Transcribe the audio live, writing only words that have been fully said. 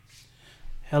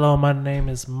Hello, my name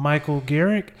is Michael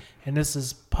Garrick, and this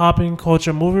is Popping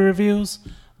Culture Movie Reviews.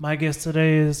 My guest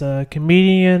today is a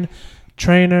comedian,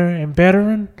 trainer, and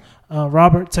veteran,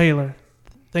 Robert Taylor.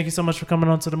 Thank you so much for coming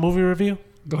on to the movie review.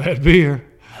 Glad to be here.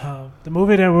 The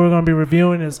movie that we're going to be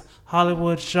reviewing is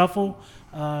Hollywood Shuffle.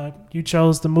 You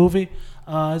chose the movie.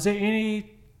 Is there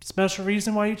any special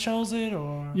reason why you chose it?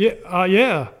 Or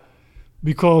Yeah,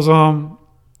 because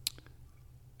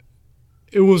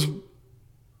it was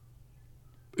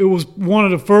one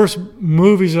of the first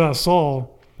movies I saw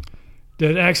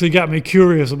that actually got me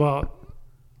curious about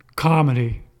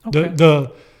comedy, Okay.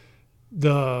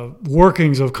 the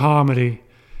workings of comedy,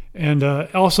 and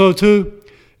also too,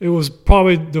 it was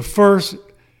probably the first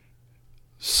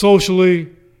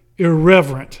socially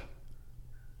irreverent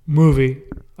movie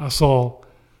I saw,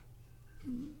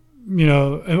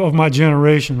 of my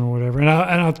generation or whatever.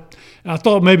 And I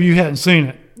thought maybe you hadn't seen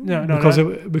it. No,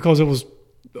 because it was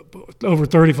over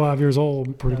 35 years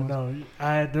old, pretty much. No.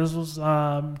 This was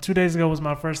 2 days ago was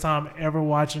my first time ever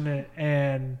watching it,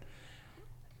 and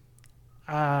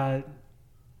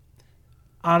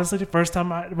honestly, the first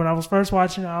time when I was first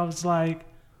watching it, I was like,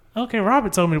 okay,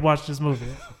 Robert told me to watch this movie.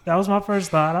 That was my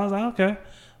first thought. I was like, okay,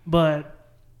 but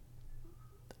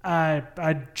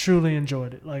I truly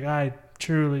enjoyed it. Like, I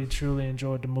truly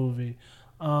enjoyed the movie.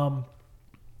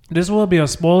 This will be a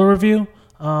spoiler review.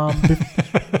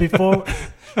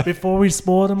 Before we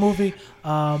spoil the movie,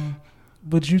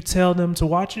 would you tell them to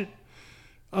watch it?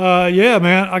 Yeah,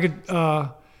 man. I could.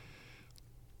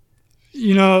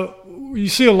 You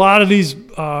see a lot of these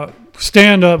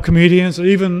stand-up comedians,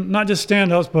 even not just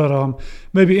stand-ups, but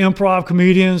maybe improv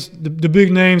comedians. The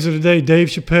big names of the day: Dave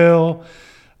Chappelle,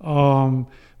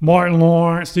 Martin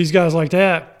Lawrence, these guys like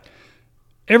that.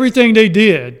 Everything they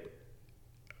did,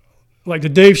 like the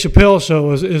Dave Chappelle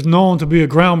show, is known to be a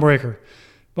groundbreaker.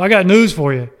 But I got news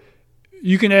for you.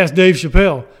 You can ask Dave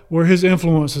Chappelle where his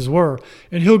influences were,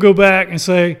 and he'll go back and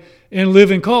say, In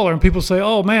Living Color, and people say,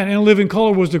 oh man, In Living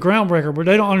Color was the groundbreaker, but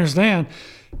they don't understand.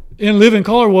 In Living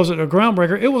Color wasn't a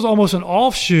groundbreaker. It was almost an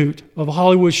offshoot of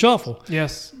Hollywood Shuffle.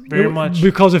 Yes, very much.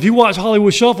 Because if you watch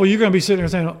Hollywood Shuffle, you're going to be sitting there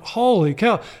saying, holy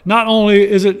cow. Not only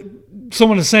is it some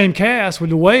of the same cast with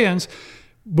the Wayans,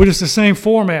 but it's the same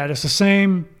format. It's the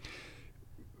same,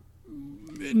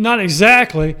 not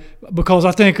exactly, because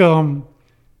I think In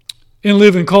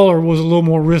Living Color was a little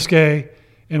more risque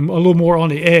and a little more on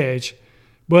the edge.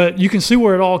 But you can see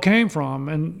where it all came from.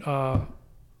 And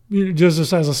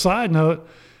just as a side note,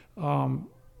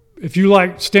 if you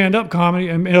like stand-up comedy,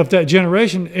 and of that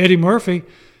generation, Eddie Murphy,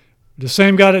 the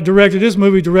same guy that directed this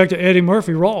movie, directed Eddie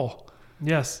Murphy Raw.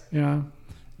 Yes.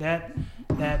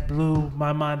 That blew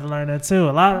my mind to learn that too.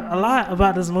 A lot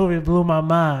about this movie blew my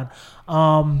mind.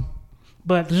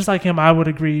 But just like him, I would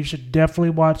agree. You should definitely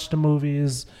watch the movie.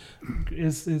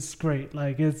 It's great.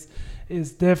 Like it's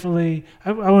definitely.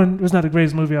 It's not the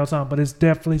greatest movie of all time, but it's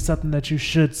definitely something that you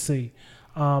should see.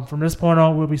 From this point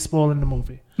on, we'll be spoiling the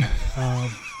movie.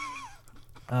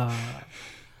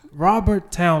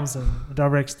 Robert Townsend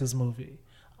directs this movie.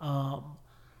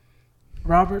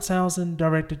 Robert Townsend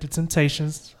directed The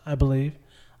Temptations, I believe.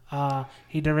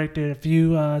 He directed a few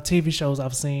TV shows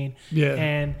I've seen. Yeah.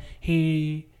 And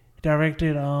he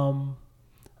directed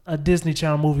a Disney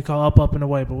Channel movie called Up and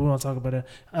Away, but we won't talk about it.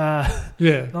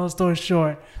 Yeah. Long story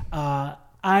short,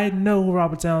 I know who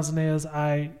Robert Townsend is.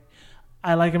 I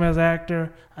like him as an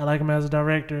actor. I like him as a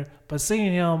director. But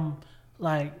seeing him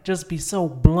like just be so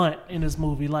blunt in this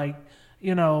movie, like,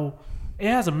 it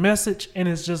has a message, and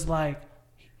it's just like,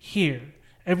 here.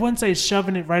 I wouldn't say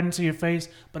shoving it right into your face,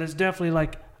 but it's definitely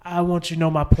like, I want you to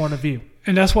know my point of view.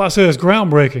 And that's why I say it's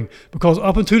groundbreaking, because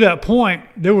up until that point,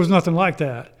 there was nothing like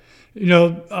that.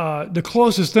 The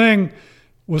closest thing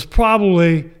was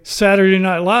probably Saturday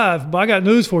Night Live, but I got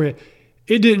news for you.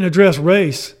 It didn't address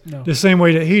race the same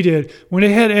way that he did. When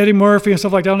they had Eddie Murphy and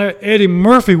stuff like that on there, Eddie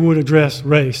Murphy would address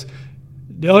race.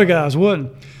 The other guys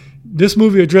wouldn't. This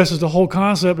movie addresses the whole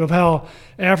concept of how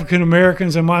African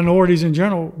Americans and minorities in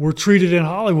general were treated in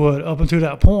Hollywood up until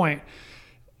that point.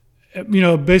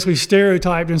 Basically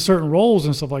stereotyped in certain roles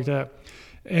and stuff like that.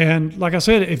 And like I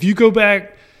said, if you go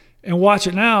back and watch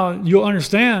it now, you'll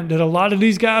understand that a lot of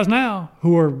these guys now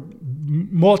who are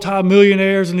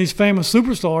multi-millionaires and these famous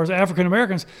superstars, African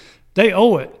Americans, they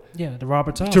owe it to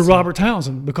Robert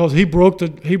Townsend because he broke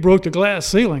the glass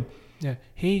ceiling. Yeah,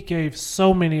 he gave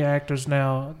so many actors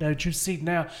now that you see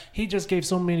now. He just gave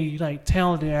so many like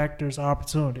talented actors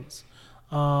opportunities.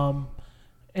 And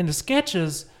the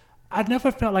sketches, I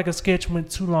never felt like a sketch went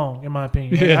too long, in my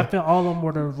opinion. Like, I felt all of them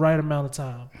were the right amount of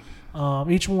time.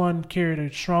 Each one carried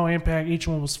a strong impact. Each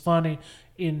one was funny.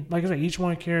 Like I said, each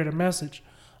one carried a message.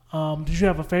 Did you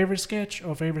have a favorite sketch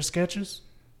or favorite sketches?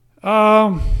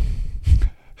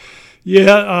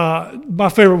 Yeah, my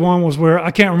favorite one was where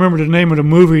I can't remember the name of the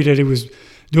movie that he was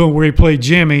doing where he played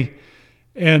Jimmy,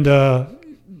 and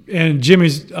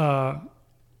Jimmy's the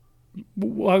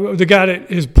guy that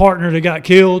his partner that got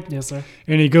killed. Yes, sir.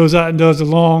 And he goes out and does the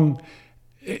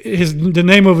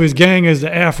name of his gang is the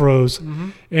Afros,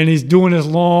 and he's doing this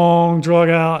long drug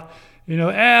out.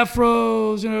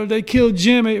 Afros. They killed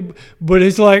Jimmy, but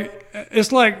it's like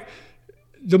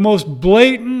the most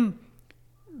blatant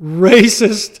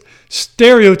racist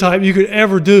stereotype you could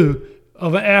ever do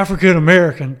of an African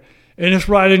American, and it's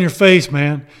right in your face,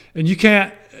 man. And you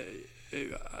can't.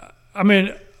 I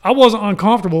mean, I wasn't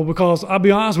uncomfortable because I'll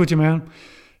be honest with you, man.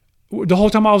 The whole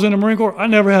time I was in the Marine Corps, I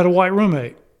never had a white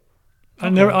roommate.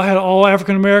 I had all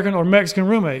African American or Mexican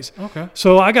roommates. Okay.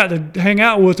 So I got to hang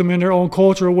out with them in their own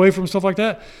culture, away from stuff like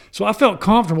that. So I felt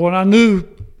comfortable, and I knew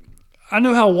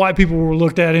how white people were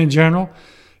looked at in general,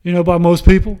 by most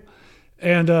people,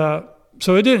 and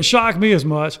so it didn't shock me as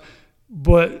much.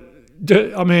 But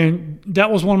that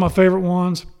was one of my favorite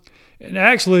ones, and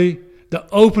actually. The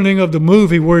opening of the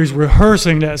movie where he's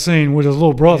rehearsing that scene with his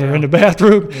little brother in the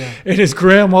bathroom, and his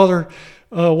grandmother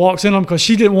walks in on him because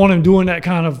she didn't want him doing that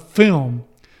kind of film,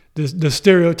 the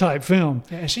stereotype film.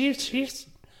 Yeah, and she's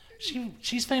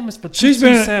famous for She's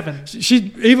been 7.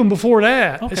 She even before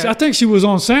that. Okay. I think she was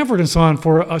on Sanford and Son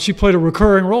for. She played a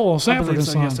recurring role on Sanford and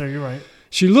Son. Yes, sir. You're right.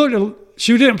 She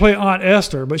didn't play Aunt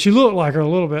Esther, but she looked like her a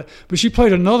little bit. But she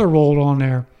played another role on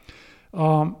there.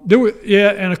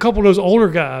 And a couple of those older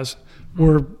guys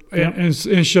were in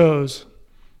shows.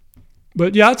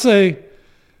 But yeah, I'd say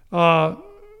that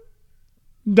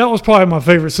was probably my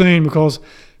favorite scene because,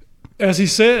 as he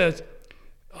said,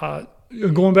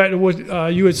 going back to what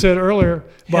you had said earlier.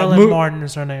 Helen Martin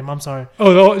is her name. I'm sorry.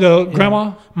 Oh, the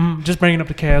grandma? Just bringing up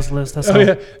the cast list. That's all.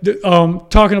 Yeah.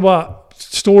 Talking about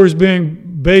stories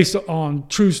being based on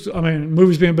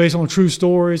movies being based on true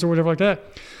stories or whatever like that.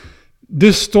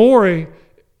 This story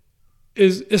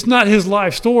it's not his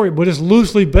life story, but it's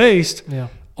loosely based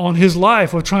on his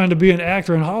life of trying to be an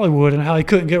actor in Hollywood and how he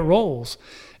couldn't get roles.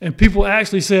 And people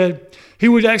actually said he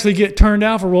would actually get turned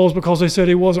down for roles because they said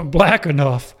he wasn't black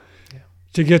enough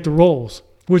to get the roles,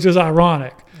 which is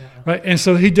ironic. Right? And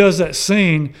so he does that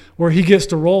scene where he gets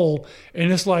the role,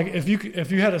 and it's like if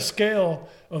you had a scale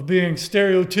of being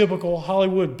stereotypical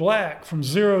Hollywood black from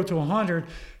 0 to 100,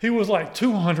 he was like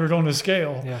 200 on the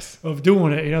scale of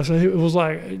doing it. So it was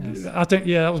like, I think,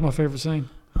 that was my favorite scene.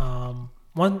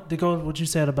 One to go with what you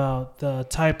said about the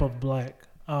type of black,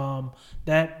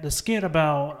 that the skit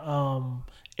about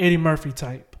Eddie Murphy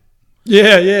type.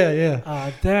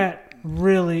 Yeah. That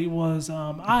really was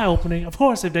eye-opening. Of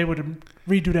course, if they were to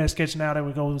redo that sketch now, they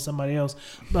would go with somebody else.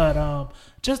 But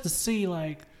just to see,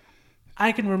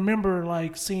 I can remember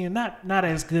seeing not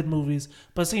as good movies,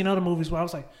 but seeing other movies where I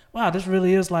was like, wow, this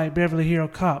really is like Beverly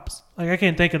Hills Cops. I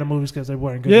can't think of the movies because they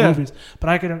weren't good movies, but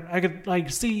I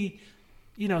could see,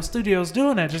 studios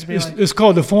doing that. Just it's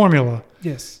called The Formula.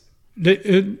 Yes.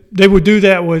 They would do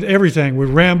that with everything, with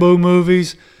Rambo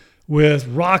movies, with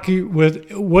Rocky,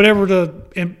 with whatever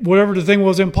the thing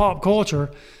was in pop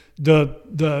culture,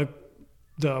 the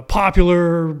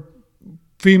popular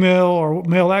female or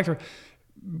male actor.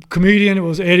 Comedian, it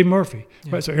was Eddie Murphy,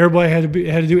 right? So everybody had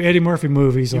to do Eddie Murphy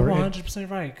movies. You're 100%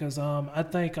 right, because I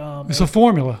think it's a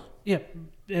formula. Yeah,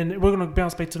 and we're gonna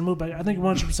bounce back to the movie, but I think you're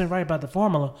 100% right about the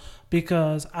formula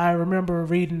because I remember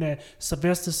reading that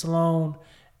Sylvester Stallone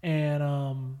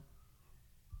and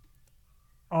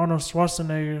Arnold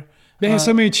Schwarzenegger. They had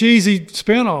so many cheesy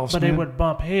spinoffs, but they would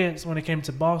bump heads when it came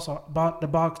to the box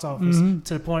office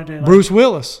to the point that Bruce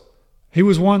Willis. He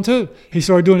was one too. He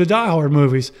started doing the Die Hard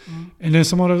movies, and then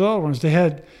some of those other ones. They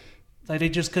had they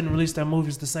just couldn't release their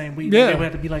movies the same week. They would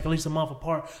have to be at least a month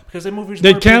apart because their movies.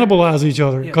 They'd cannibalize each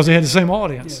other because they had the same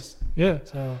audience. Yes. Yeah.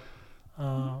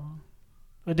 So,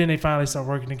 but then they finally start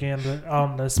working again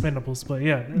on the Expendables. But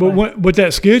yeah. But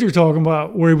that skit you're talking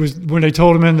about, where when they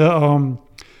told him in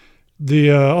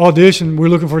the audition, we're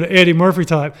looking for the Eddie Murphy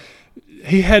type.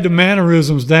 He had the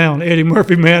mannerisms down. Eddie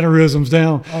Murphy mannerisms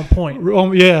down. On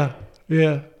point. Yeah.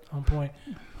 On point.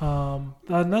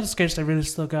 Another sketch that really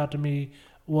stuck out to me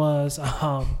was,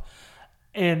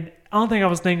 and the only thing I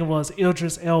was thinking was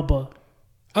Idris Elba.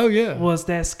 Oh, yeah. Was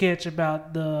that sketch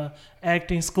about the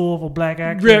acting school for black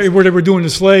actors. Yeah, where they were doing the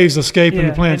slaves escaping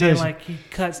the plantation. And then he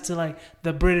cuts to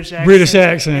the British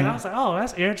accent. And I was like, oh,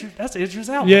 that's Idris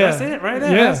Elba. Yeah. That's it right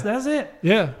there. Yeah. That's it.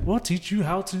 Yeah. We'll teach you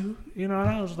how to, and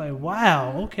I was like,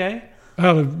 wow, okay.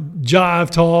 How to jive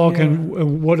talk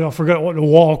and what I forgot what the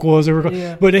walk was.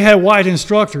 But they had white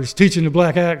instructors teaching the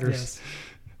black actors. Yes.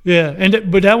 Yeah,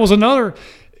 but that was another.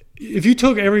 If you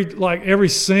took every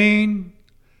scene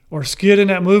or skit in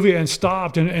that movie and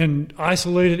stopped and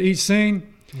isolated each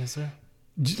scene, Yes, sir.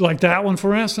 like that one,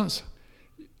 for instance,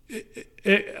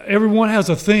 everyone has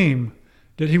a theme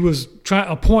that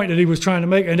a point that he was trying to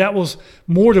make, and that was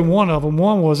more than one of them.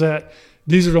 One was that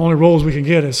these are the only roles we can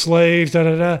get as slaves, da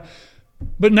da da.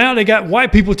 But now they got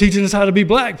white people teaching us how to be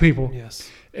black people. Yes.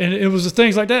 And it was the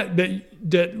things like that they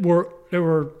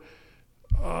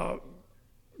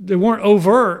weren't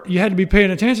overt. You had to be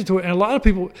paying attention to it. And a lot of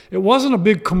people, it wasn't a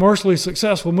big commercially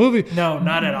successful movie. No,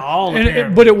 not at all.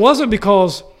 But it wasn't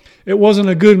because it wasn't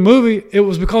a good movie. It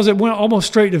was because it went almost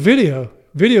straight to videotape,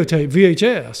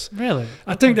 VHS. Really?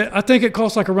 I think it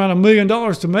cost like around $1 million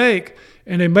to make,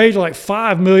 and they made like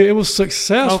 $5 million. It was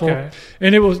successful,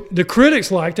 and the critics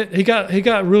liked it. He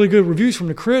got really good reviews from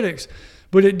the critics,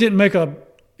 but it didn't make it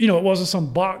wasn't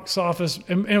some box office,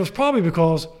 and it was probably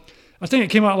because I think it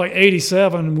came out like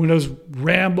 '87 when those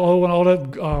Rambo and all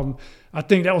that. I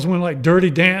think that was when like Dirty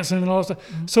Dancing and all that stuff.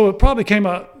 Mm-hmm. So it probably came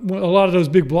out when a lot of those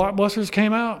big blockbusters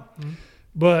came out. Mm-hmm.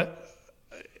 But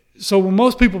so when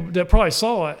most people that probably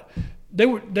saw it,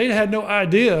 they had no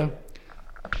idea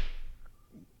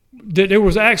that there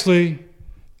was actually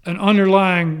an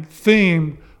underlying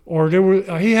theme, or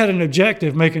he had an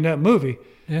objective making that movie.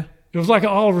 Yeah, it was like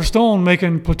Oliver Stone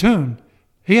making Platoon.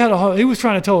 He was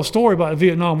trying to tell a story about the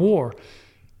Vietnam War.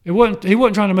 He wasn't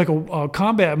trying to make a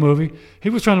combat movie.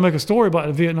 He was trying to make a story about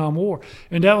the Vietnam War.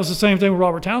 And that was the same thing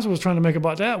Robert Townsend was trying to make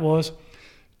about that, was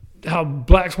how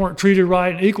blacks weren't treated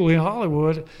right and equally in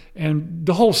Hollywood, and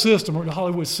the whole system, or the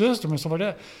Hollywood system and stuff like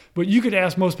that. But you could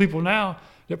ask most people now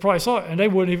that probably saw it, and they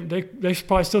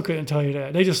probably still couldn't tell you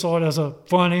that. They just saw it as a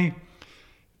funny.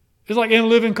 It's like In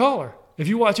Living Color. If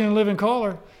you watch In Living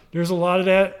Color, there's a lot of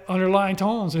that underlying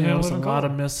tones in In Living Color. There's a lot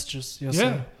of messages. Yes,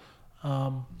 sir.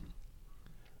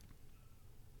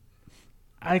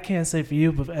 I can't say for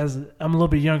you, but as I'm a little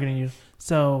bit younger than you,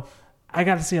 so I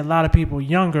got to see a lot of people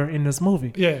younger in this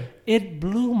movie. Yeah. It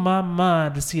blew my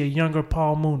mind to see a younger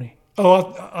Paul Mooney.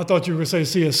 Oh, I thought you were going to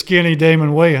see a skinny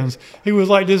Damon Wayans. He was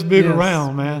like this big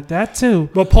around, man. That too.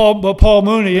 But Paul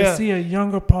Mooney, yeah. To see a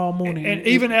younger Paul Mooney. And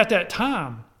even at that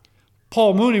time,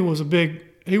 Paul Mooney was a big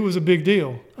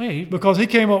deal. Hey, because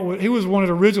he was one of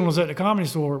the originals at the Comedy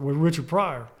Store with Richard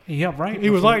Pryor. He helped write. He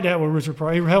was like that with Richard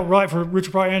Pryor. He helped write for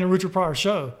Richard Pryor and the Richard Pryor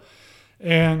Show.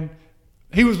 And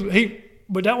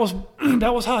but that was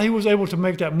how he was able to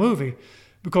make that movie,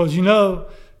 because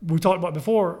we talked about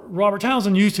before, Robert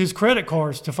Townsend used his credit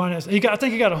cards to finance. I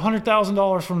think he got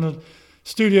 $100,000 from the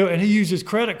studio, and he used his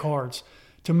credit cards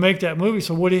to make that movie.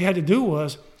 So what he had to do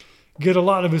was get a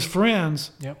lot of his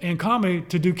friends in comedy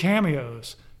to do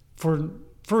cameos for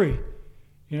free,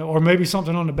 or maybe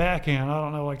something on the back end. I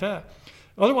don't know, like that.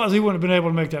 Otherwise, he wouldn't have been able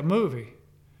to make that movie.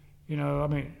 I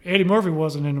mean, Eddie Murphy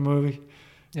wasn't in the movie.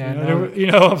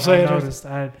 Yeah, what I'm saying? I noticed.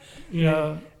 That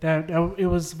it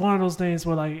was one of those things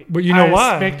where, like, but you know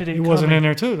why he wasn't in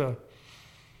there too, though.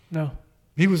 No,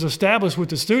 he was established with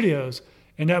the studios,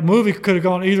 and that movie could have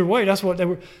gone either way. That's what they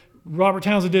were. Robert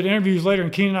Townsend did interviews later,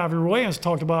 and Keenan Ivory Wayans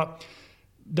talked about.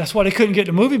 That's why they couldn't get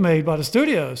the movie made by the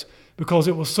studios, because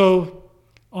it was so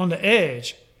on the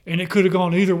edge, and it could have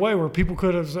gone either way, where people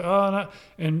could have said, "Oh, no."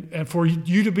 And for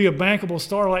you to be a bankable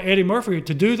star like Eddie Murphy,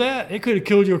 to do that, it could have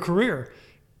killed your career.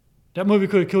 That movie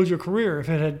could have killed your career if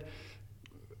it had,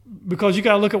 because you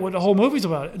got to look at what the whole movie's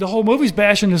about. The whole movie's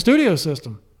bashing the studio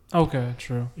system. Okay,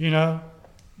 true.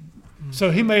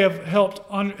 So he may have helped.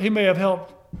 He may have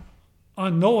helped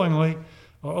unknowingly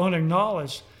or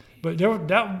unacknowledged. But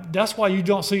that's why you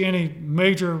don't see any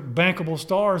major bankable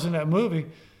stars in that movie,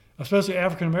 especially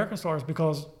African American stars,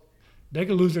 because they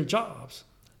could lose their jobs.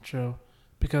 True.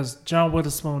 Because John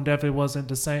Witherspoon definitely wasn't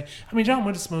the same. I mean, John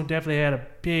Witherspoon definitely had a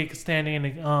big standing in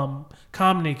the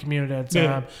comedy community at the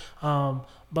time. Yeah.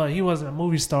 But he wasn't a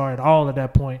movie star at all at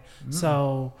that point. Mm.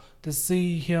 So to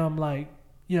see him, like,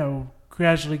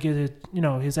 gradually get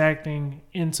his acting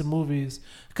into movies,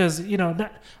 because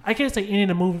I can't say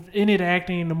any of the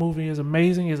acting in the movie is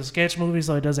amazing. It's a sketch movie,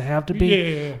 so it doesn't have to be.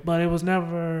 Yeah. But it was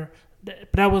never.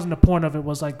 But that wasn't the point of it.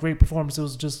 Was like great performance. It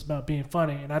was just about being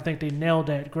funny, and I think they nailed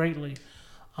that greatly.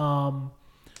 How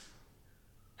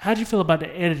do you feel about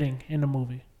the editing in the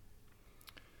movie?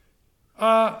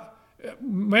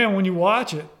 Man, when you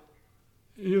watch it,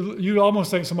 you almost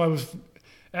think somebody was.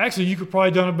 Actually, you could probably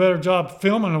done a better job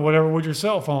filming or whatever with your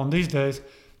cell phone these days,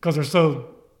 because they're so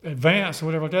advanced or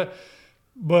whatever like that.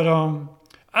 But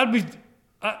I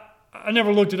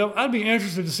never looked it up. I'd be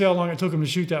interested to see how long it took them to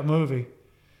shoot that movie.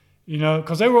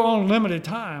 Because they were on limited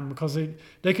time, because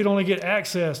they could only get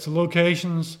access to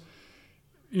locations.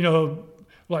 A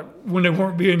like when they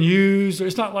weren't being used.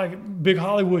 It's not like Big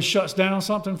Hollywood shuts down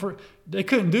something for. They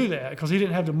couldn't do that because he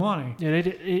didn't have the money. Yeah,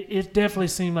 it definitely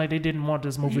seemed like they didn't want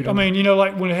this movie. I mean,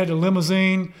 like when they had the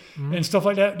limousine and stuff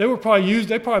like that, they were probably used.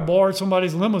 They probably borrowed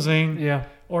somebody's limousine. Yeah.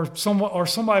 Or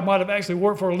somebody might have actually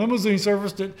worked for a limousine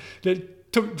service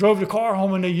that drove the car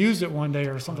home and they used it one day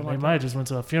or something like that. They might have just went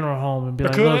to a funeral home and be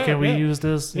like, could "Look, have, can we yeah. use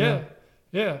this?"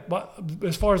 Yeah. But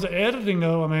as far as the editing,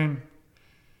 though, I mean,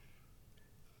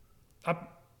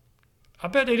 I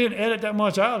bet they didn't edit that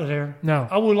much out of there. No.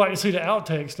 I would like to see the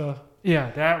outtake stuff. Yeah,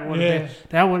 that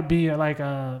would be like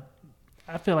a.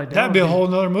 I feel like that'd be a whole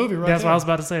nother movie, right? That's there. what I was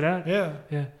about to say. That.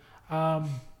 Yeah.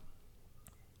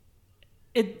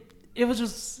 It was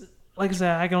just like I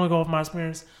said. I can only go off my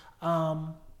experience.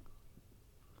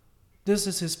 This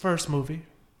is his first movie,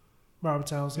 Robert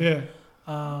Townsend. Yeah.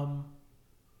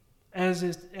 As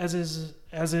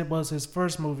it was his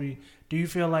first movie, do you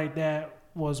feel like that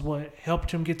was what helped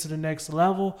him get to the next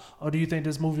level, or do you think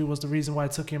this movie was the reason why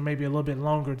it took him maybe a little bit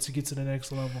longer to get to the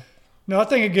next level? No, I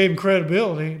think it gave him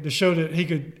credibility to show that he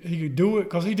could do it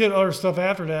because he did other stuff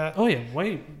after that. Oh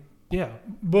yeah,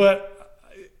 But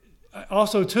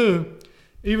also too,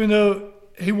 even though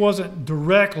he wasn't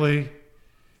directly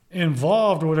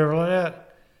involved or whatever like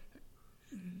that,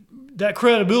 that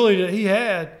credibility that he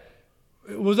had,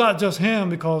 it was not just him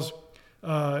because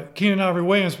Keenen Ivory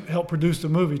Wayans helped produce the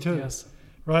movie too. Yes.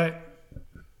 Right?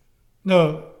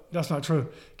 No, that's not true.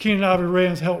 Keenen Ivory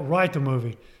Wayans helped write the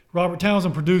movie. Robert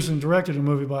Townsend produced and directed the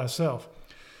movie by himself.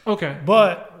 Okay.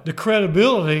 But the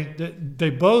credibility that they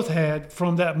both had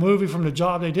from that movie, from the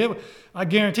job they did, I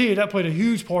guarantee you that played a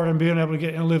huge part in being able to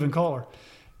get In Living Color.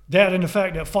 That and the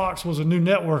fact that Fox was a new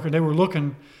network and they were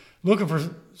looking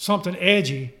for something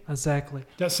edgy. Exactly.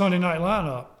 That Sunday night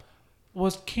lineup.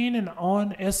 Was Keenen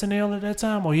on SNL at that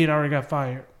time, or he had already got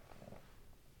fired?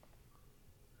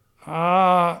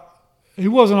 He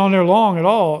wasn't on there long at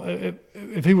all.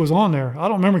 If he was on there, I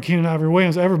don't remember Keenen Ivory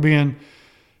Wayans ever being.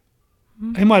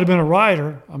 He might have been a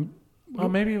writer. Or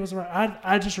maybe it was right.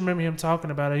 I just remember him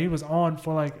talking about it. He was on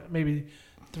for like maybe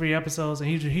 3 episodes, and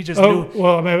he just knew.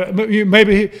 Well,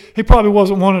 maybe he probably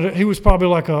wasn't one of the. He was probably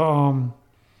like a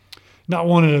not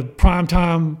one of the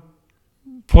primetime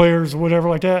players or whatever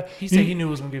like that. He said he knew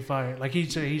he was gonna get fired. Like he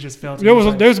just felt.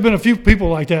 There's been a few people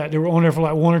like that. They were on there for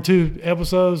like 1 or 2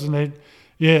 episodes, and they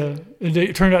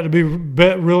turned out to be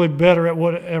really better at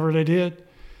whatever they did.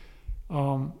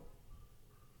 I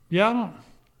don't.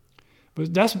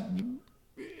 But that's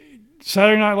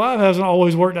Saturday Night Live hasn't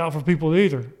always worked out for people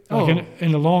either. Like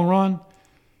in the long run.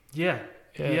 Yeah.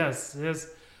 Yes.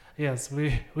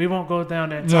 We won't go down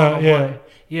that tunnel.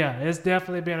 Yeah. It's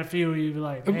definitely been a few where you be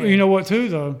like, man. You know what too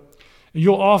though?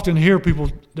 You'll often hear people.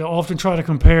 They'll often try to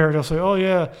compare. They'll say, "Oh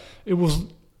yeah, it was."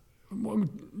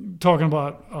 Talking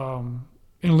about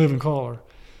In Living Color.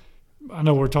 I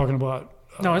know we're talking about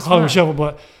Hollywood Shuffle,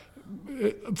 but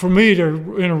for me they're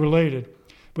interrelated.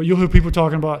 But you'll hear people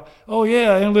talking about, "Oh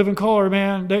yeah, In Living Color,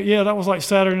 man. That was like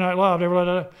Saturday Night Live." They were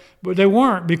like that. But they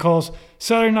weren't, because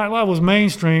Saturday Night Live was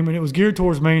mainstream and it was geared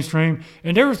towards mainstream.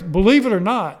 And there was, believe it or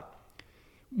not,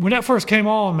 when that first came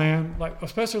on, man, like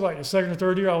especially like the second or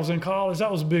third year I was in college, that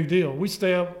was a big deal. We'd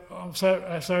stay up on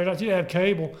Saturday night. You had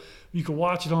cable. You could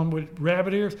watch it on with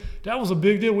rabbit ears. That was a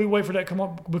big deal. We'd wait for that to come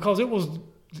up because it was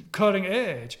cutting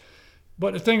edge.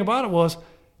 But the thing about it was,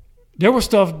 there was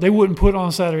stuff they wouldn't put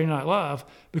on Saturday Night Live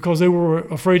because they were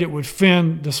afraid it would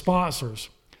offend the sponsors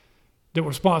that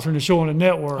were sponsoring the show on the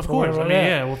network. Of course.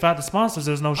 Without the sponsors,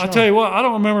 there's no show. I tell you what, I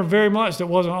don't remember very much that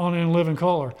wasn't on In Living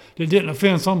Color that didn't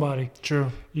offend somebody. True.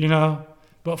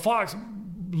 But Fox,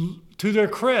 to their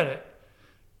credit,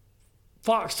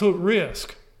 Fox took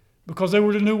risk because they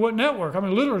were the new network. I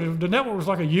mean, literally, the network was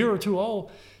like a year or 2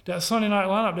 old. That Sunday night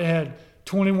lineup, they had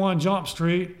 21 Jump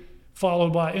Street,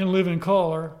 followed by In Living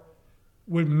Color,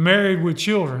 with Married with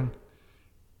Children.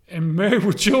 And Married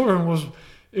with Children was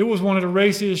one of the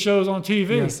raciest shows on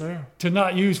TV. Yes, sir. To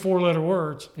not use 4-letter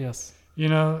words. Yes.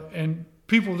 And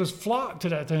people just flocked to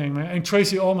that thing, man. And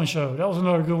Tracy Ullman Show, that was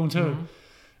another good one too.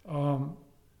 Mm-hmm.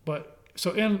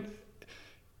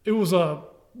 It was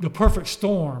the perfect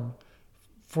storm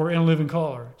for In Living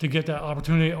Color to get that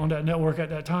opportunity on that network at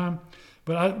that time.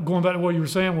 But going back to what you were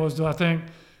saying was, do I think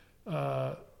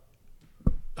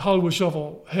Hollywood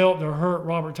Shuffle helped or hurt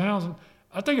Robert Townsend?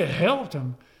 I think it helped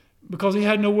him because he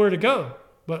had nowhere to go.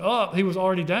 But up, he was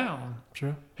already down.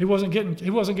 True. He wasn't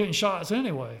getting shots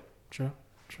anyway. True.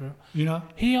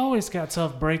 He always got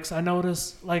tough breaks. I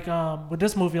noticed, like with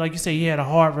this movie, like you say, he had a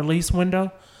hard release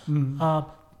window. Mm-hmm.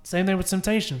 Same thing with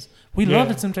Temptations. We love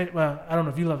the Temptations. Well, I don't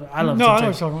know if you love it. I love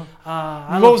Temptations. I know what you're talking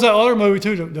about. What was that other movie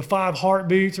too? The 5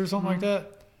 Heartbeats or something like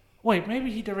that. Wait,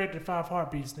 maybe he directed Five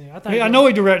Heartbeats then. I know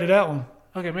he directed that one.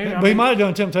 Okay, maybe. But he might have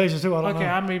done Temptations too. I don't know. Okay,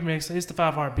 I may mix. It's the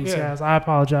Five Heartbeats, Yeah. guys. I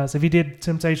apologize. If he did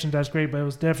Temptations, that's great, but it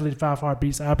was definitely the Five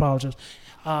Heartbeats. I apologize.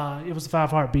 It was the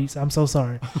Five Heartbeats. I'm so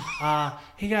sorry.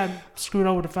 He got screwed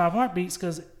over the Five Heartbeats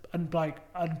because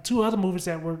two other movies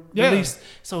that were released,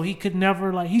 so he could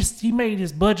never he made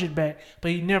his budget back,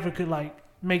 but he never could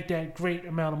make that great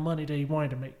amount of money that he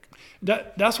wanted to make.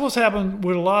 That's what's happened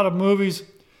with a lot of movies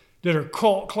that are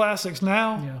cult classics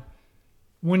now. Yeah.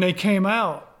 When they came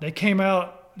out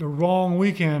the wrong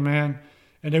weekend, man,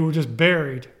 and they were just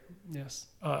buried. Yes.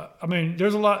 I mean,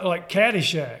 there's a lot like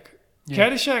Caddyshack. Yeah.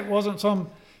 Caddyshack wasn't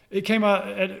it came out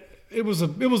it was a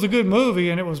good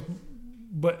movie,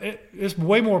 but it's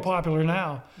way more popular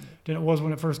now than it was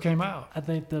when it first came out. I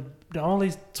think the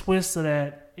only twist of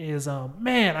that is I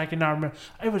cannot remember.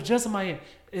 It was just in my head.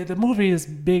 The movie is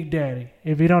Big Daddy.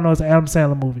 If you don't know, it's an Adam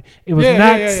Sandler movie. It was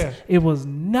It was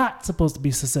not supposed to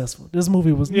be successful. This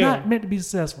movie was not meant to be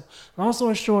successful. Long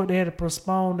story short, they had to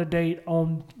postpone the date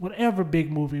on whatever big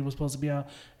movie was supposed to be out.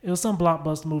 It was some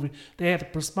blockbuster movie. They had to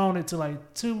postpone it to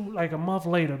a month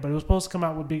later, but it was supposed to come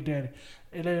out with Big Daddy.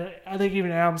 And I think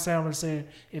even Adam Sandler said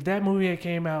if that movie had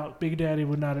came out, Big Daddy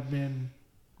would not have been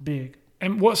big.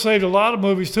 And what saved a lot of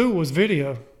movies too was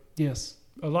video. Yes.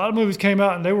 A lot of movies came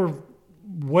out and they were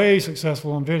way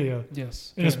successful on video.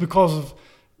 Yes. And it's because of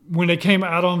when they came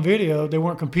out on video, they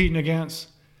weren't competing against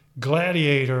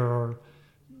Gladiator or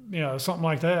something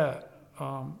like that.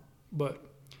 But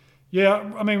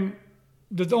yeah, I mean,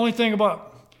 the only thing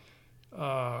about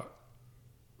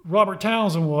Robert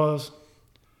Townsend was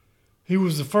he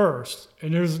was the first,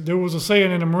 and there was a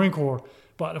saying in the Marine Corps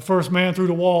about the first man through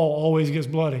the wall always gets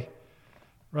bloody,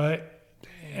 right?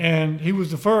 And he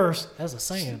was the first. That's a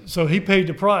saying. So he paid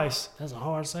the price. That's a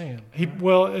hard saying.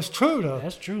 Well, it's true though.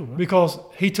 That's true, bro. Because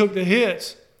he took the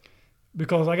hits.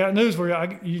 Because I got news for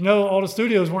you. All the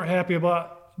studios weren't happy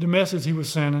about the message he was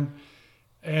sending,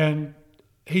 and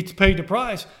he paid the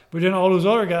price. But then all those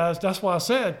other guys. That's why I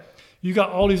said you got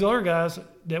all these other guys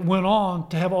that went on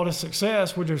to have all this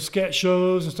success with their sketch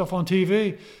shows and stuff on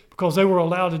TV because they were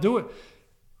allowed to do it.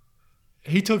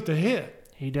 He took the hit.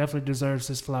 He definitely deserves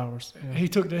his flowers. Yeah. He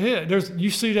took the hit. You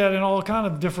see that in all kind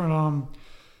of different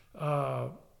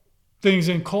things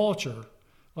in culture,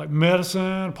 like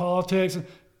medicine, politics.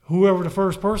 Whoever the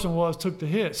first person was took the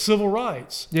hit. Civil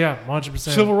rights. Yeah, 100%.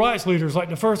 Civil rights leaders, like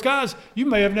the first guys you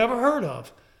may have never heard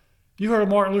of. You heard of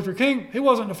Martin Luther King. He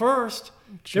wasn't the first.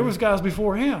 True. There was guys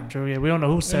before him. True, yeah. We don't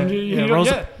know who said it.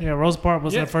 Rosa Parks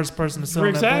was the first person to sell that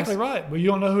exactly right, but you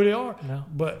don't know who they are. No.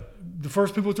 But the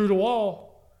first people through the wall,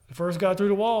 the first guy through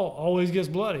the wall always gets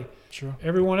bloody. True.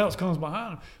 Everyone else comes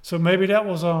behind him. So maybe that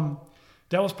was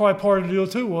probably part of the deal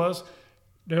too. Was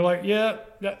they're like,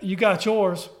 you got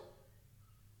yours,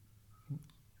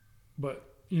 but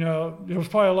there was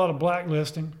probably a lot of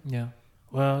blacklisting. Yeah.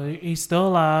 Well, he's still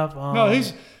alive. No,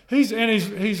 he's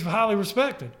highly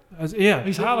respected.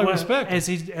 He's highly respected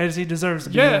as he deserves to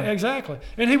be. Yeah, exactly.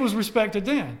 And he was respected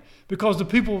then because the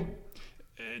people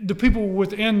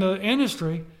within the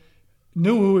industry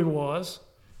knew who he was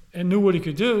and knew what he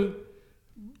could do.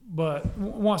 But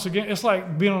once again, it's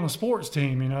like being on a sports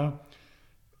team,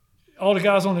 All the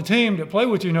guys on the team that play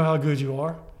with you know how good you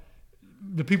are.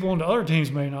 The people on the other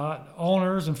teams may not.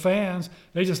 Owners and fans,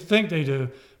 they just think they do.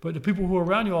 But the people who are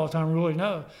around you all the time really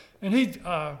know. And you'd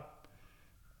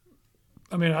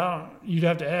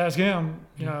have to ask him,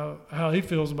 how he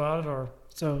feels about it.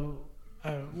 So,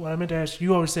 what I meant to ask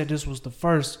you always said this was the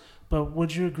first, but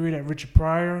would you agree that Richard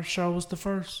Pryor's show was the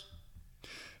first?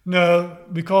 No,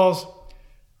 because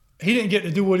he didn't get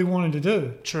to do what he wanted to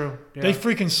do. True. Yeah. They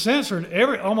freaking censored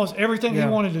almost everything he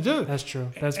wanted to do. That's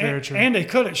true. That's very true. And they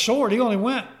cut it short. He only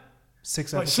went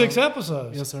 6 episodes. 6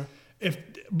 episodes. Yes, sir.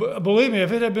 Believe me,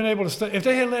 if it had been able to stay, if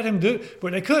they had let him do it,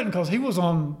 but they couldn't because he was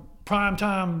on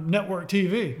primetime network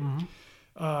TV.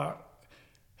 Mm-hmm.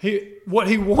 What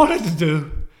he wanted to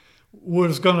do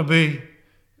was going to be,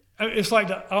 it's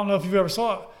like I don't know if you've ever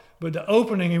saw it, but the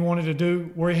opening he wanted to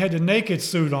do where he had the naked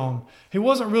suit on. He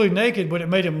wasn't really naked, but it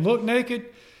made him look naked.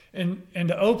 And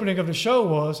the opening of the show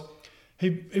was,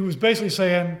 he was basically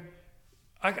saying,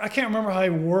 I can't remember how he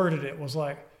worded it. It was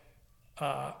like,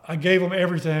 I gave him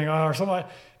everything or something.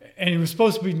 And he was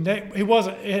supposed to be naked. He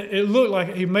wasn't. It looked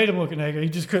like he made him look naked. He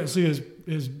just couldn't see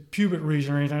his pubic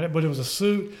region or anything like that. But it was a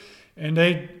suit, and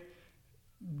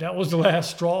that was the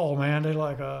last straw, man. They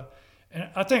and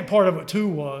I think part of it too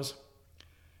was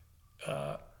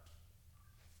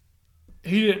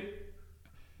he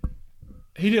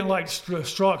didn't like the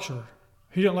structure.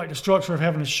 He didn't like the structure of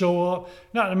having to show up.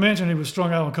 Not to mention he was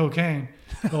strung out on cocaine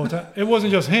the whole time. It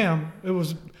wasn't just him. It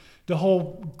was the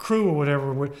whole crew or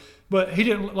whatever would. But he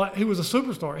didn't like. He was a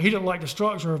superstar. He didn't like the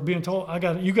structure of being told,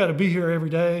 you got to be here every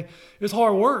day. It's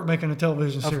hard work making a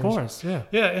television series. Of course, yeah.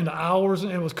 Yeah, and the hours,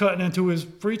 and it was cutting into his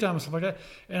free time and stuff like that.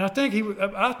 And I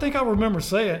think I remember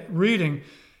reading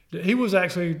that he was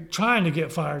actually trying to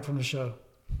get fired from the show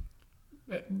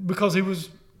because he was,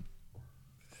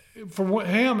 for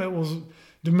him, it was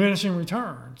diminishing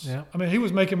returns. Yeah. I mean, he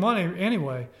was making money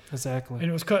anyway. Exactly. And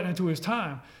it was cutting into his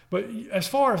time. But as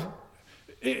far as,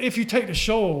 if you take the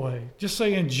show away, just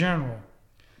say in general,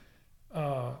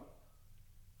 for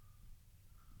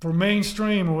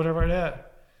mainstream or whatever like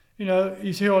that, you know,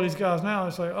 you see all these guys now,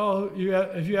 it's like, oh,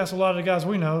 if you ask a lot of the guys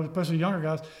we know, especially younger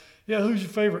guys, yeah, who's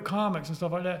your favorite comics and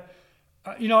stuff like that?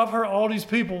 You know, I've heard all these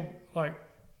people, like,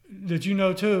 that you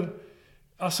know too.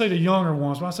 I say the younger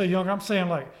ones. When I say younger, I'm saying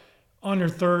like under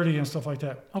 30 and stuff like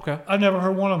that. Okay. I've never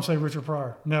heard one of them say Richard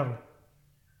Pryor. Never.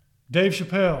 Dave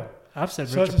Chappelle. I've said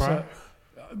Richard Pryor.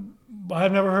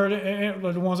 I've never heard it.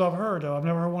 The ones I've heard, though, I've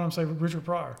never heard one of them say Richard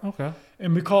Pryor. Okay.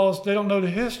 And because they don't know the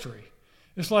history.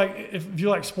 It's like if you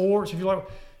like sports,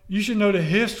 you should know the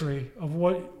history of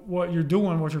what you're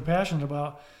doing, what you're passionate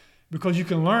about, because you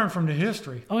can learn from the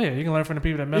history. Oh yeah, you can learn from the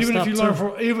people that messed even up if you too.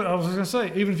 I was going to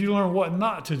say, even if you learn what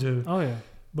not to do. Oh yeah.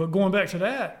 But going back to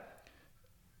that,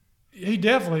 he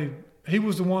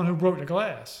was the one who broke the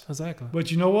glass. Exactly. But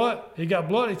you know what? He got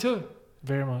bloody too.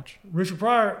 Very much. Richard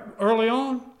Pryor, early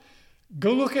on,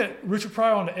 go look at Richard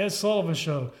Pryor on the Ed Sullivan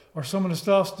Show or some of the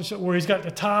stuff where he's got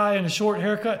the tie and the short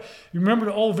haircut. You remember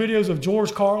the old videos of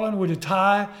George Carlin with the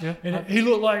tie? Yeah. And he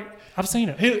looked like... I've seen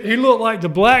it. He looked like the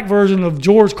black version of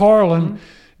George Carlin,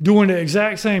 doing the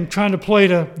exact same, trying to play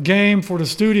the game for the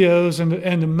studios and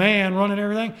the man running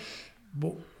everything.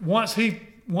 But once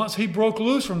he broke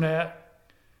loose from that,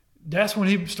 that's when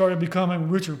he started becoming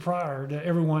Richard Pryor that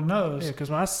everyone knows. Yeah,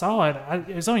 because when I saw it,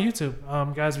 it's on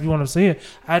YouTube. Guys, if you want to see it,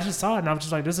 I just saw it and I was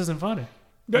just like, this isn't funny.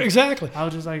 Exactly. I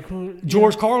was just like,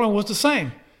 George Carlin was the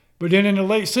same. But then in the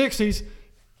late 60s,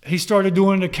 he started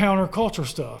doing the counterculture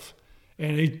stuff.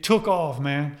 And he took off,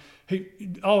 man.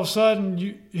 All of a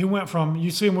sudden, he went from, you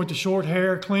see him with the short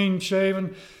hair, clean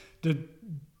shaven, the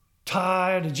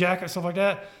tie, the jacket, stuff like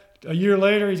that. A year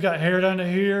later, he's got hair down to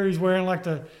here. He's wearing like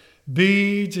the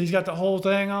beads. He's got the whole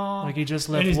thing on. Like he just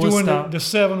left. And he's doing the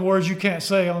 7 words you can't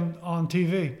say on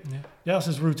TV. Yeah. That's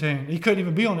his routine. He couldn't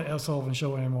even be on the Ed Sullivan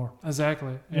Show anymore.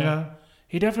 Exactly. Yeah. You know?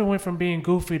 He definitely went from being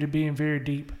goofy to being very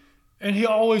deep. And he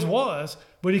always was,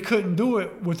 but he couldn't do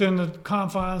it within the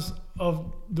confines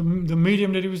of the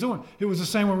medium that he was doing. It was the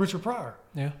same with Richard Pryor.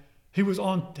 Yeah. He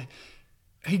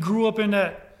grew up in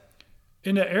that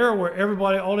era where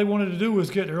everybody, all they wanted to do was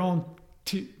get their own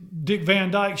Dick Van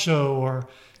Dyke show or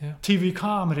TV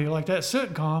comedy, like that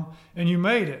sitcom, and you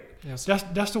made it. Yes.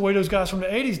 That's the way those guys from the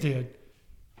 80s did.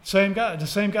 The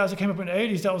same guys that came up in the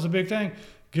 80s, that was a big thing.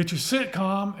 Get your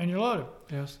sitcom and you're loaded.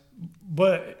 Yes.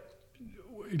 But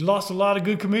he lost a lot of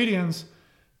good comedians.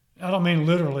 I don't mean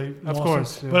literally. Of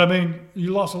course. Yeah. But I mean,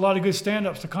 you lost a lot of good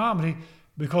stand-ups to comedy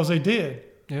because they did.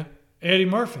 Yeah. Eddie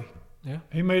Murphy. Yeah.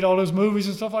 He made all those movies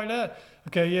and stuff like that.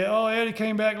 Okay, yeah. Oh, Eddie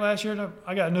came back last year.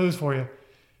 I got news for you.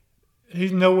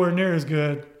 He's nowhere near as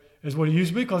good as what he used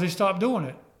to be because he stopped doing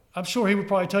it. I'm sure he would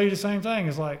probably tell you the same thing.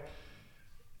 It's like,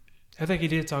 I think he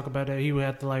did talk about that. He would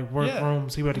have to like work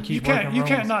rooms. He would have to keep working rooms. You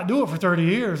can't not do it for 30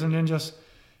 years and then just.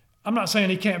 I'm not saying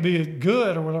he can't be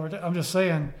good or whatever. I'm just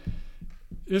saying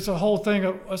it's a whole thing.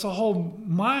 It's a whole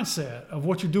mindset of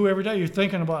what you do every day. You're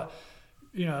thinking about,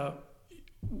 you know,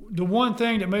 the one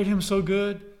thing that made him so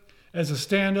good as a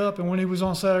stand-up and when he was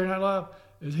on Saturday Night Live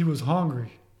is he was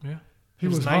hungry. Yeah. He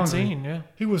was 19, hungry. yeah.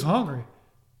 He was hungry.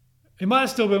 He might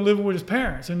have still been living with his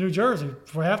parents in New Jersey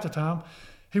for half the time.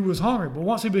 He was hungry. But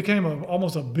once he became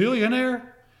almost a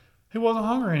billionaire, he wasn't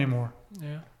hungry anymore.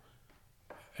 Yeah.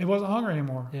 He wasn't hungry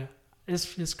anymore. Yeah.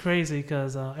 It's crazy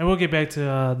because, and we'll get back to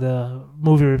the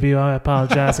movie review. I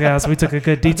apologize, guys. We took a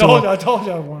good detour. I told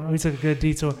you I won. We took a good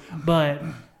detour. But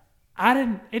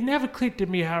it never clicked to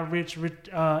me how rich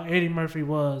Eddie Murphy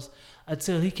was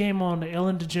until he came on the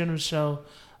Ellen DeGeneres show.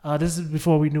 This is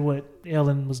before we knew what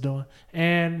Ellen was doing.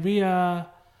 And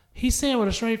he said with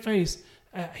a straight face,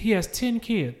 he has 10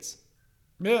 kids.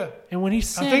 Yeah. And when he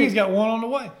said, I think he's got one on the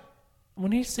way.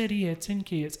 When he said he had 10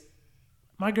 kids,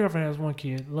 my girlfriend has one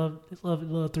kid, love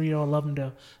little 3-year-old, love him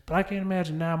to. But I can't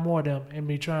imagine 9 more of them and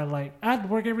me trying I have to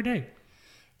work every day.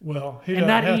 Well, he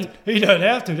doesn't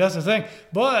have to. That's the thing.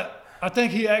 But I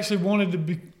think he actually wanted to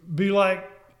be like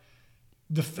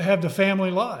have the family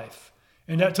life.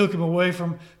 And that took him away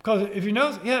from, because if you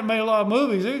notice, he hadn't made a lot of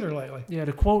movies either lately. Yeah,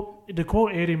 to quote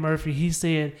Eddie Murphy, he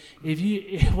said,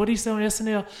 what he said on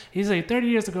SNL, he said 30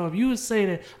 years ago, if you would say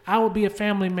that I would be a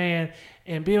family man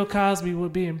and Bill Cosby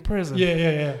would be in prison.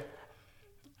 Yeah.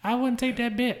 I wouldn't take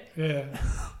that bet.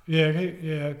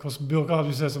 Yeah, because Bill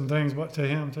Cosby said some things to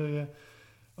him too,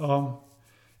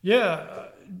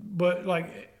 but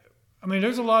like, I mean,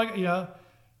 there's a lot of,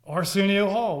 Arsenio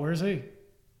Hall, where's he?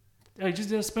 He just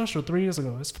did a special 3 years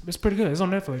ago. It's pretty good. It's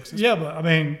on Netflix. Yeah, but I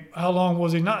mean, how long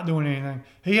was he not doing anything?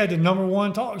 He had the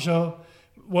 #1 talk show,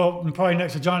 well, probably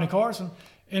next to Johnny Carson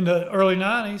in the early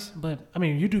 90s. But, I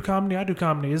mean, you do comedy, I do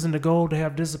comedy. Isn't the goal to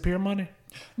have disappear money?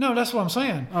 No, that's what I'm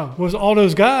saying. Oh. Was all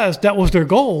those guys, that was their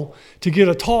goal, to get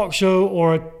a talk show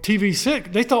or a TV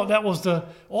sitcom. They thought that was the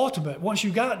ultimate. Once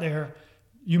you got there,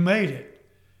 you made it.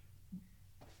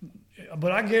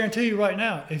 But I guarantee you right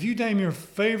now, if you name your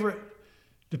favorite,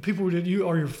 the people that you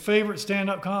are your favorite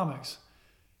stand-up comics,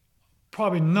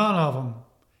 probably none of them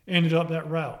ended up that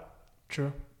route.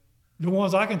 True. The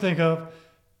ones I can think of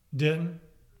didn't.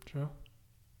 True.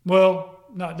 Well,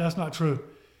 that's not true.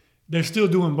 They're still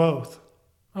doing both.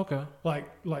 Okay. Like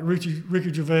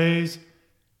Ricky Gervais,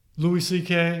 Louis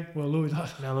C.K. Well, Louis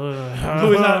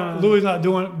not. Louis not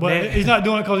doing it, but he's not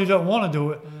doing it because he doesn't want to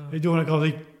do it. He's doing it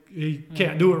because he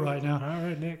can't do it right now. All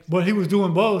right, next. But he was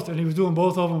doing both, and he was doing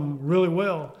both of them really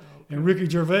well. Okay. And Ricky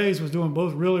Gervais was doing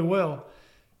both really well.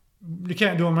 You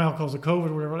can't do them now because of COVID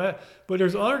or whatever that. But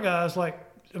there's other guys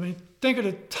think of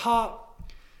the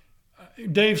top.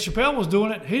 Dave Chappelle was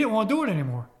doing it. He didn't want to do it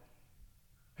anymore.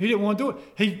 He didn't want to do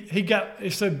it. He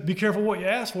said, be careful what you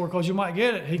ask for because you might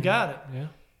get it. He got it. Yeah.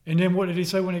 And then what did he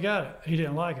say when he got it? He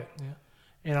didn't like it. Yeah.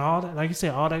 And all that, like you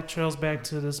said, all that trails back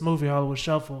to this movie, Hollywood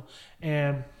Shuffle.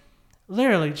 And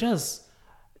literally just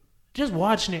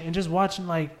watching it and just watching,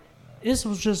 like, this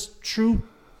was just true,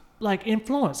 like,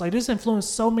 influence. Like, this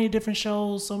influenced so many different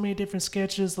shows, so many different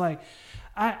sketches. Like,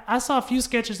 I saw a few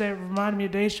sketches that reminded me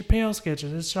of Dave Chappelle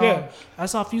sketches. I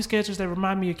saw a few sketches that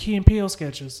remind me of Key and Peele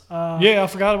sketches. I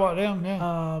forgot about them.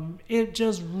 Yeah. It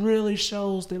just really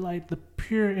shows that, like, the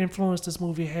pure influence this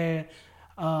movie had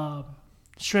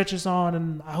stretches on,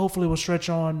 and hopefully will stretch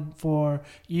on for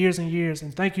years and years.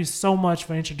 And thank you so much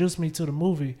for introducing me to the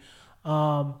movie.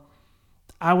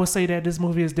 I would say that this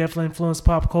movie has definitely influenced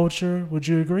pop culture. Would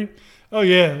you agree? Oh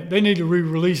yeah, they need to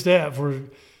re-release that for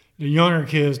the younger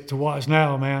kids to watch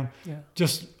now, man. Yeah.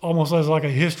 Just almost as like a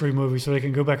history movie, so they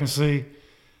can go back and see.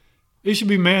 It should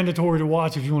be mandatory to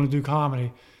watch if you want to do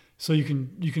comedy, so you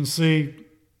can see.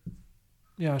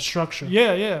 Yeah, structure.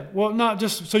 Yeah. Well, not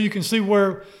just so you can see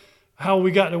how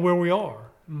we got to where we are.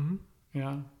 Mm-hmm.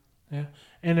 Yeah. Yeah.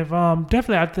 And if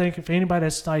definitely, I think if anybody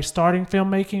that's like starting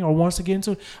filmmaking or wants to get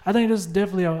into it, I think this is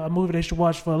definitely a movie they should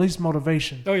watch for at least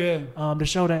motivation. Oh yeah. To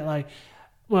show that, like,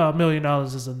 well, $1 million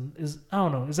is I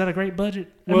don't know, is that a great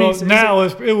budget? Well,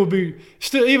 it would be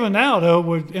still, even now though,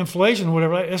 with inflation or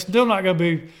whatever, it's still not going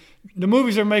to be. The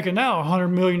movies they're making now are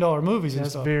 $100 million movies. That's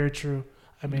and stuff. Very true.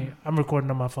 I mean, I'm recording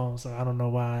on my phone, so I don't know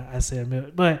why I said $1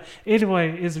 million. But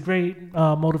anyway, it's a great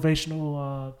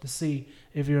motivational to see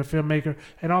if you're a filmmaker,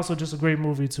 and also just a great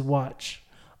movie to watch.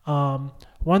 1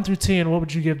 through 10, what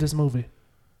would you give this movie?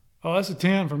 Oh, that's a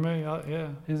 10 for me. Yeah.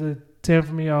 It's a 10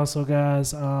 for me also,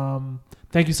 guys.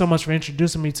 Thank you so much for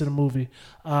introducing me to the movie.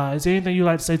 Is there anything you'd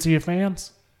like to say to your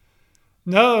fans?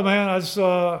 No, man. I just,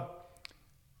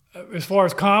 as far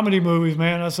as comedy movies,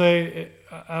 man, I say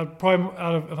I'd probably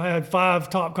if I had 5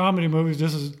 top comedy movies,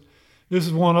 this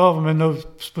is one of them in no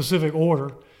specific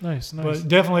order. Nice. But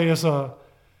definitely, it's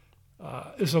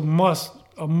a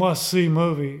must see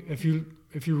movie if you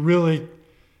really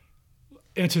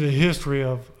into the history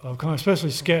of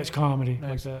especially sketch comedy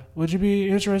like that. Would you be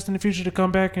interested in the future to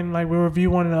come back and like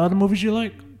review one of the other movies you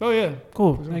like? Oh yeah.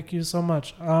 Cool. Sure. Thank you so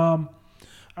much.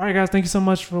 All right, guys. Thank you so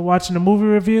much for watching the movie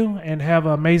review, and have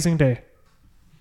an amazing day.